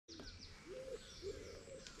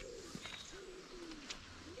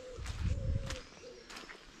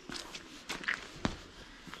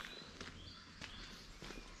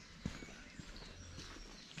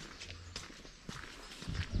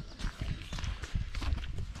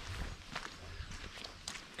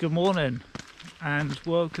Good morning and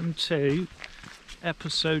welcome to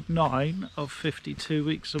episode 9 of 52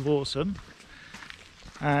 Weeks of Awesome.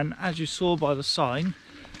 And as you saw by the sign,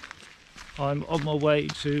 I'm on my way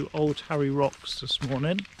to Old Harry Rocks this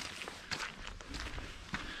morning.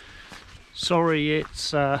 Sorry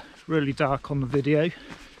it's really dark on the video,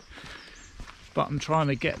 but I'm trying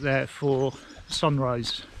to get there for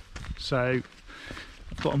sunrise. So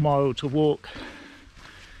I've got a mile to walk.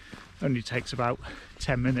 Only takes about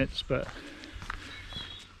 10 minutes, but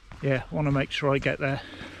yeah, I want to make sure I get there.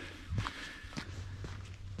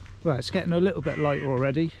 Well, it's getting a little bit lighter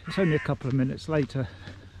already. It's only a couple of minutes later.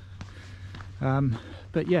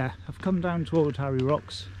 But yeah, I've come down to Old Harry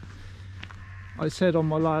Rocks. I said on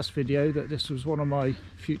my last video that this was one of my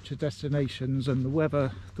future destinations, and the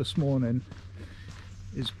weather this morning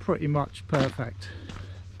is pretty much perfect,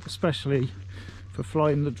 especially for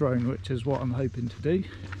flying the drone, which is what I'm hoping to do.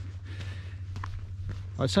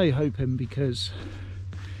 I say hoping because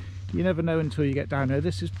you never know until you get down there.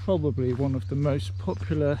 This is probably one of the most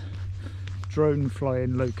popular drone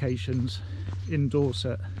flying locations in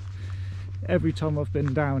Dorset. Every time I've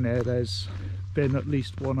been down there, there's been at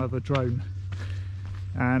least one other drone,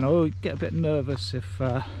 and I get a bit nervous if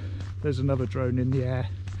there's another drone in the air.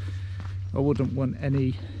 I wouldn't want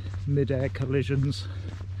any mid-air collisions.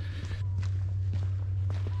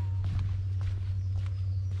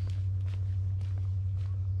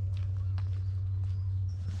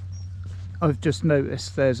 I've just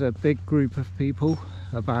noticed there's a big group of people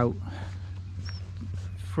about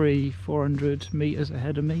 300-400 meters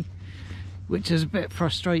ahead of me, which is a bit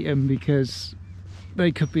frustrating because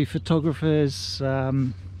they could be photographers,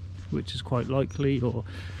 which is quite likely, or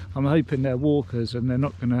I'm hoping they're walkers and they're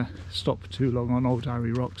not going to stop too long on Old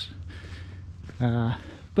Harry Rocks.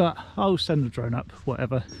 But I'll send the drone up,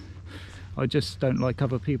 whatever. I just don't like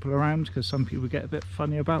other people around because some people get a bit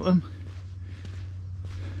funny about them.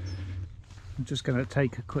 I'm just going to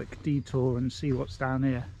take a quick detour and see what's down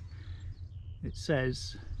here. It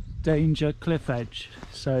says danger cliff edge,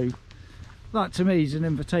 so that to me is an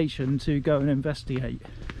invitation to go and investigate.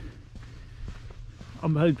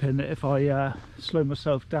 I'm hoping that if I slow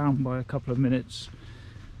myself down by a couple of minutes,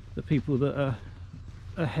 the people that are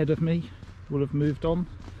ahead of me will have moved on.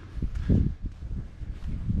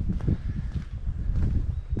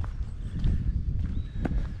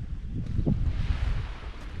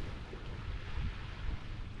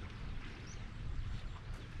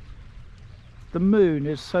 The moon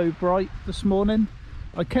is so bright this morning.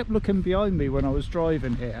 I kept looking behind me when I was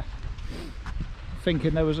driving here,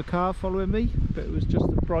 thinking there was a car following me, but it was just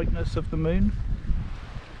the brightness of the moon.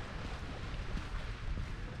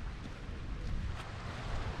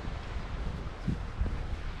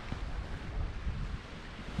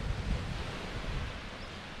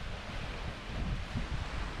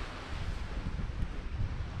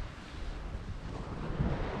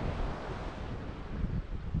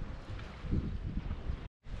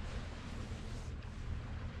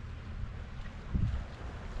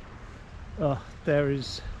 Oh, there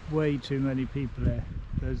is way too many people here.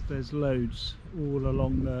 There's loads all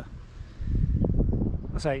along the...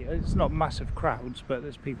 I say it's not massive crowds, but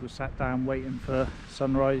there's people sat down waiting for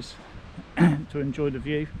sunrise to enjoy the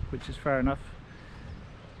view, which is fair enough.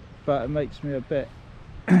 But it makes me a bit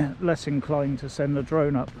less inclined to send the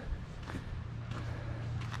drone up.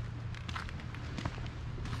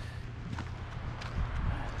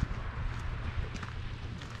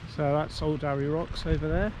 So that's Old Harry Rocks over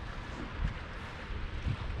there.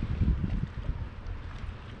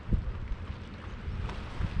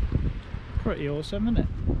 Pretty awesome, isn't it?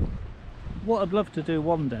 What I'd love to do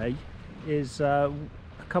one day is a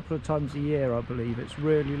couple of times a year, I believe, it's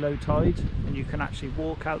really low tide and you can actually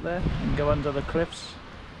walk out there and go under the cliffs.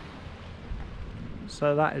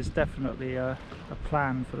 So that is definitely a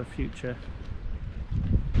plan for the future.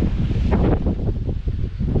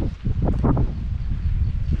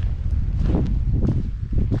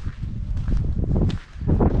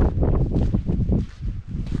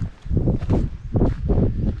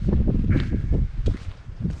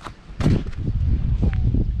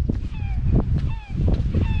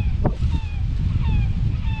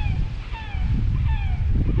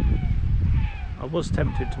 I was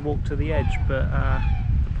tempted to walk to the edge, but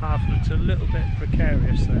the path looks a little bit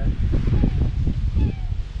precarious there.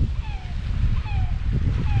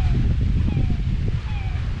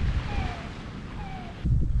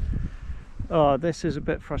 Oh, this is a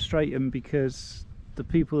bit frustrating because the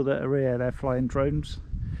people that are here, they're flying drones,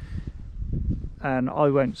 and I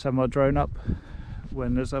won't send my drone up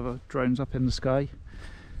when there's other drones up in the sky.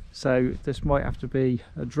 So this might have to be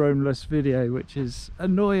a droneless video, which is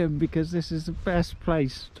annoying because this is the best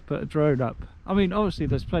place to put a drone up. I mean, obviously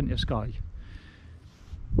there's plenty of sky,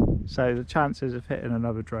 so the chances of hitting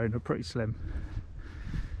another drone are pretty slim,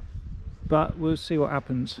 but we'll see what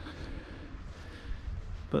happens.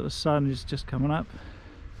 But the sun is just coming up,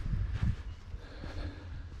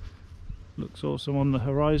 looks awesome on the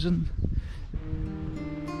horizon.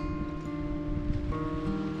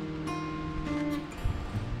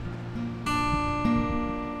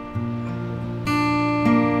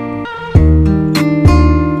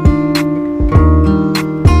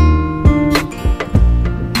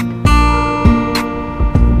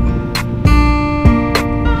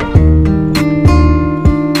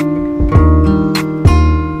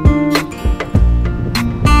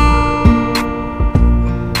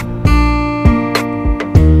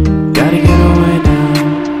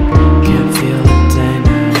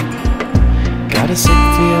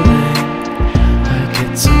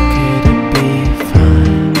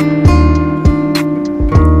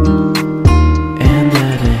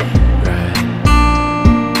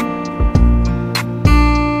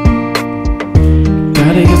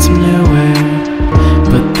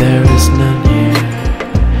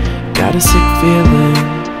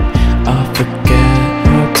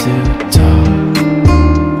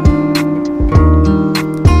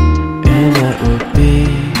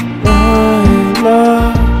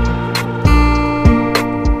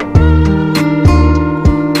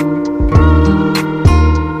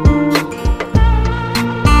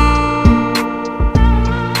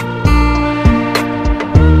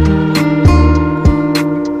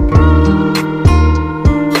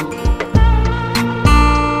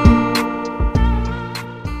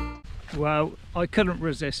 Well, I couldn't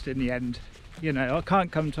resist in the end. You know, I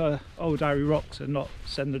can't come to Old Harry Rocks and not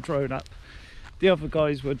send the drone up. The other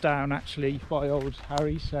guys were down actually by Old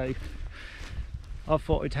Harry, so I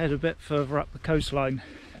thought I'd head a bit further up the coastline.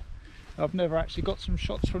 I've never actually got some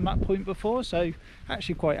shots from that point before, so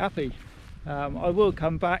actually quite happy. I will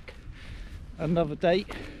come back another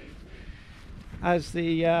date as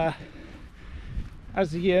the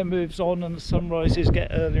year moves on and the sunrises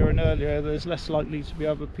get earlier and earlier. There's less likely to be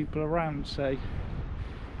other people around, so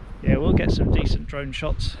yeah, we'll get some decent drone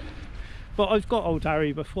shots. But I've got Old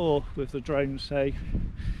Harry before with the drone, so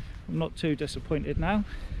I'm not too disappointed now.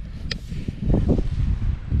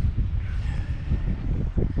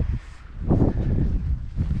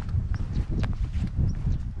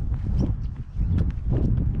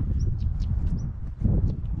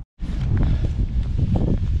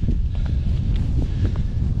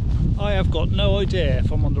 I have got no idea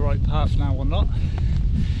if I'm on the right path now or not.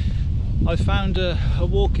 I found a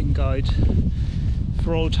walking guide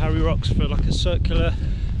for Old Harry Rocks for like a circular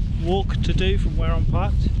walk to do from where I'm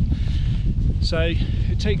parked. So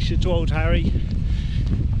it takes you to Old Harry,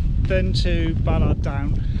 then to Ballard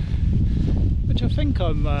Down, which I think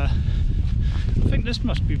this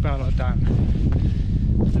must be Ballard Down,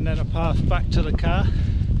 and then a path back to the car.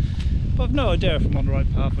 But I've no idea if I'm on the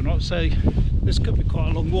right path or not, so this could be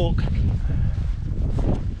quite a long walk.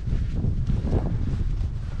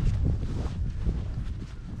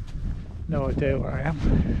 No idea where I am.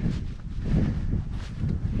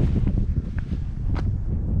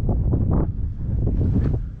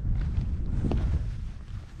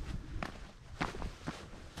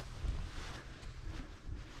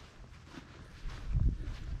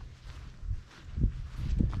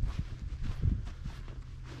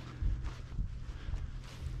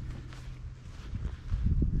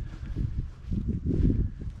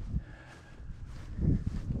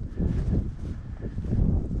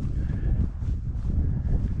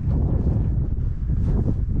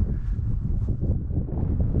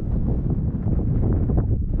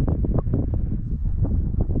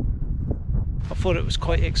 I thought it was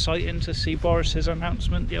quite exciting to see Boris's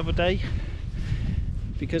announcement the other day,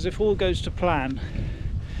 because if all goes to plan,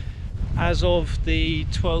 as of the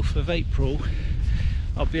 12th of April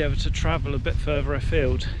I'll be able to travel a bit further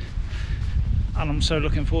afield, and I'm so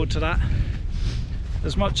looking forward to that.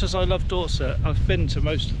 As much as I love Dorset, I've been to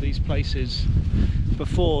most of these places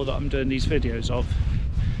before that I'm doing these videos of,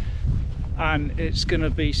 and it's going to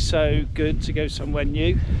be so good to go somewhere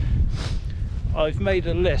new. I've made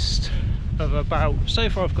a list of so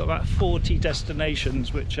far I've got about 40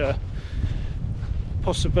 destinations which are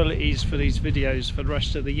possibilities for these videos for the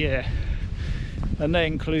rest of the year, and they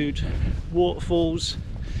include waterfalls,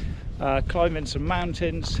 climbing some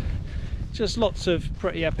mountains, just lots of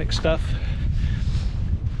pretty epic stuff,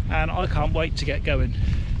 and I can't wait to get going.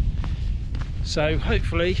 So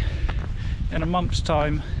hopefully in a month's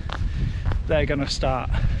time they're going to start.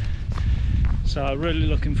 So I'm really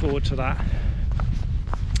looking forward to that.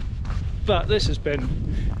 But this has been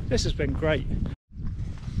great.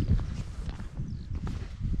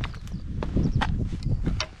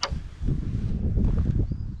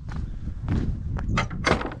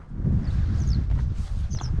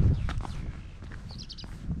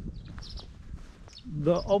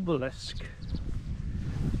 The obelisk.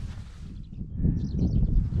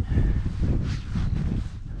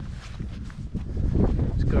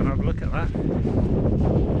 Let's go and have a look at that.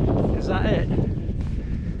 Is that it?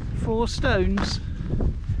 4 stones?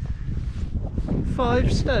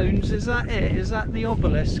 5 stones? Is that it? Is that the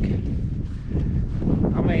obelisk? I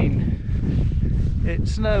mean,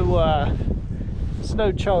 it's no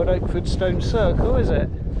Child Oakford stone circle, is it?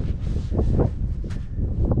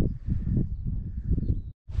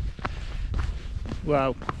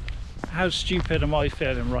 Well, how stupid am I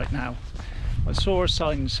feeling right now? I saw a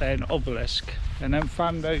sign saying obelisk and then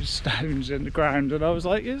found those stones in the ground, and I was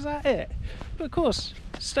like, is that it? But of course,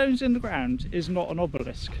 stones in the ground is not an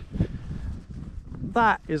obelisk.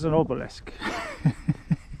 That is an obelisk.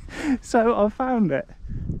 So I found it.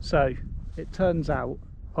 So it turns out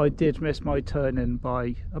I did miss my turn-in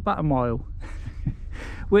by about a mile,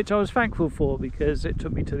 which I was thankful for because it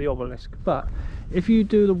took me to the obelisk. But if you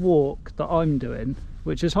do the walk that I'm doing,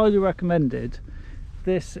 which is highly recommended,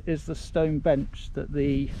 this is the stone bench that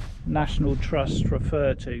the National Trust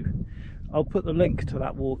refer to. I'll put the link to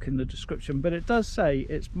that walk in the description, but it does say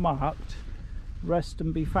it's marked rest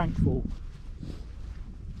and be thankful,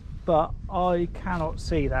 but I cannot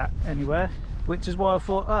see that anywhere, which is why I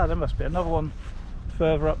thought, there must be another one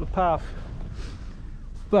further up the path.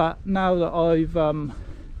 But now that I've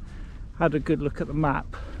had a good look at the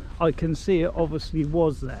map, I can see it obviously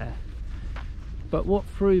was there. But what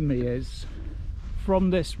threw me is,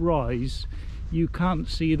 from this rise you can't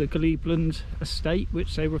see the Gleveland estate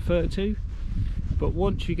which they refer to, but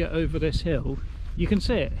once you get over this hill you can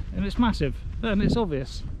see it, and it's massive and it's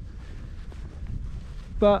obvious.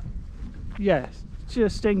 But yeah,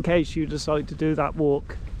 just in case you decide to do that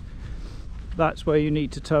walk, that's where you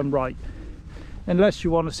need to turn right, unless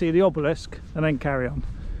you want to see the obelisk and then carry on.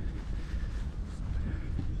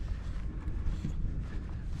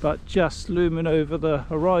 But just looming over the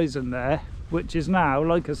horizon there, which is now,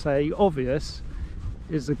 like I say, obvious,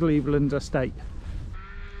 is the Gleveland estate.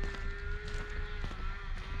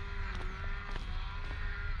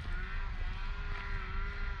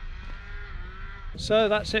 So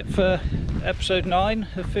that's it for episode 9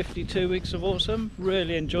 of 52 Weeks of Awesome.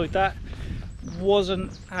 Really enjoyed that.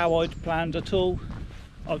 Wasn't how I'd planned at all.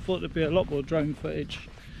 I thought there'd be a lot more drone footage.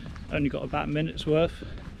 Only got about a minute's worth.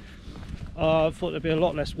 I thought there'd be a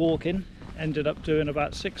lot less walking. Ended up doing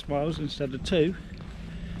about 6 miles instead of 2.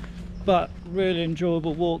 But really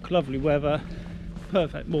enjoyable walk, lovely weather,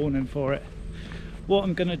 perfect morning for it. What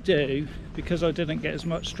I'm going to do, because I didn't get as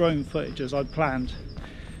much drone footage as I planned,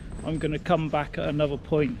 I'm going to come back at another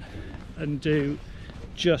point and do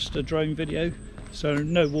just a drone video. So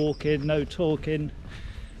no walking, no talking,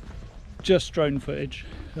 just drone footage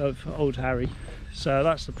of old Harry. So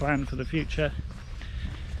that's the plan for the future.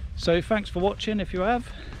 So thanks for watching if you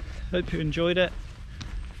have. Hope you enjoyed it,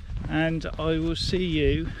 and I will see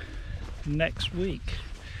you next week.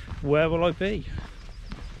 Where will I be?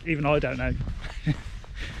 Even I don't know.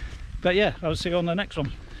 But yeah, I'll see you on the next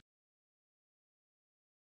one.